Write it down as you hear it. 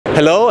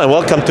Hello and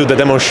welcome to the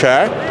Demon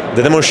Share.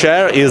 The Demon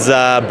Share is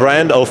a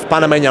brand of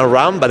Panamanian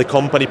rum, but the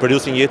company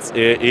producing it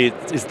is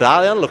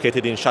Italian,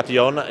 located in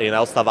Châtillon in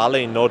Aosta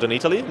Valley in northern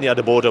Italy, near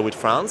the border with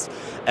France.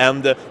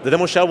 And the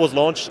Demon Share was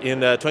launched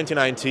in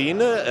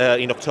 2019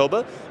 in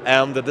October,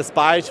 and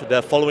despite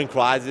the following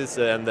crisis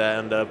and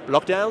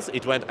lockdowns,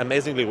 it went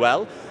amazingly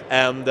well.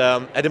 And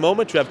at the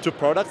moment we have two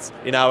products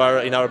in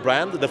our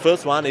brand. The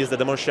first one is the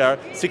Demon Share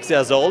 6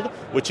 years old,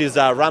 which is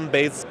a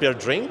rum-based spirit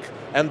drink.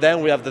 And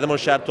then we have the Demon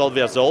Share 12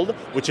 years old,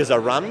 which is a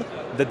rum.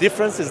 The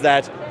difference is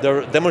that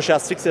the Demon Share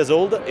 6 years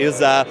old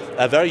is a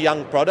very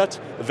young product,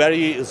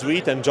 very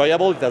sweet,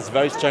 enjoyable. It has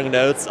very strong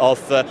notes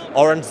of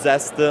orange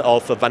zest,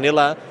 of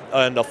vanilla,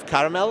 and of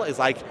caramel. It's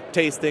like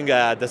tasting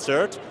a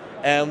dessert.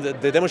 And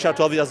the Demon Share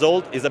 12 years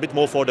old is a bit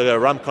more for the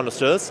rum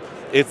connoisseurs.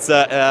 It's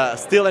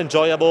still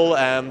enjoyable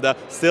and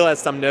still has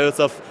some notes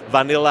of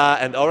vanilla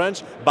and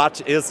orange,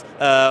 but is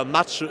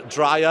much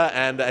drier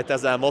and it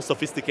has a more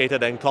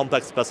sophisticated and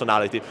complex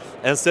personality.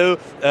 And so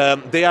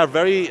they are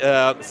very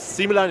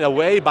similar in a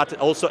way, but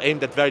also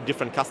aimed at very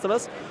different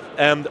customers.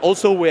 And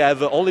also we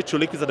have only two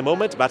liquids at the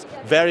moment, but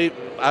very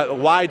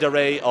wide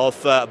array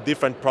of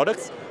different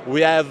products.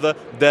 We have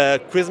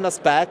the Christmas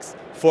packs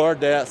for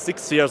the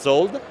 6 years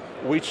old,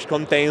 which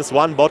contains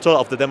one bottle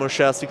of the Demon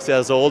Share 6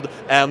 years old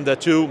and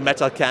two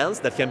metal cans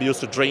that can be used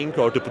to drink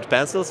or to put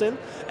pencils in.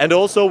 And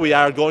also we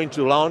are going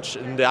to launch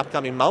in the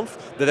upcoming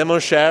month the Demon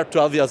Share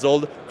 12 years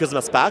old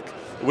Christmas pack,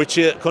 which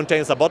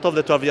contains a bottle of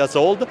the 12 years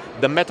old,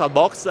 the metal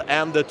box,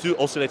 and the two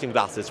oscillating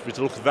glasses, which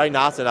looks very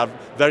nice and are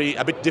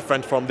a bit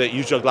different from the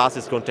usual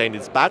glasses contained in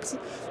these packs.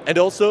 And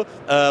also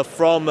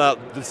from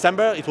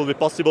December it will be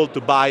possible to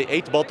buy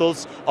 8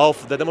 bottles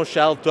of the Demon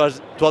Share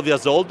 12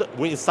 years old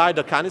inside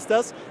the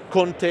canisters,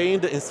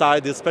 contained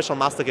inside this special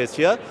master case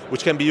here,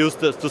 which can be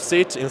used to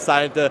sit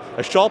inside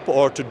a shop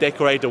or to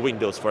decorate the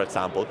windows, for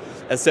example.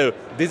 And so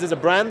this is a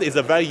brand, is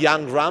a very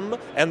young rum,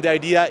 and the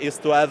idea is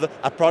to have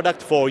a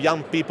product for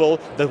young people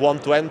that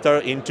want to enter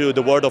into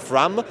the world of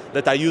rum,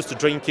 that are used to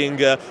drinking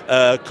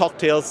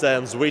cocktails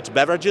and sweet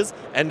beverages,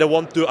 and they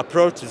want to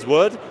approach this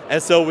world.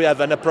 And so we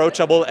have an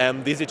approachable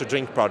and easy to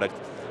drink product.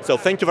 So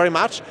thank you very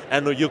much,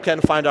 and you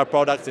can find our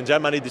products in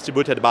Germany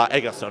distributed by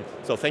Eggerson.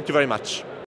 So thank you very much.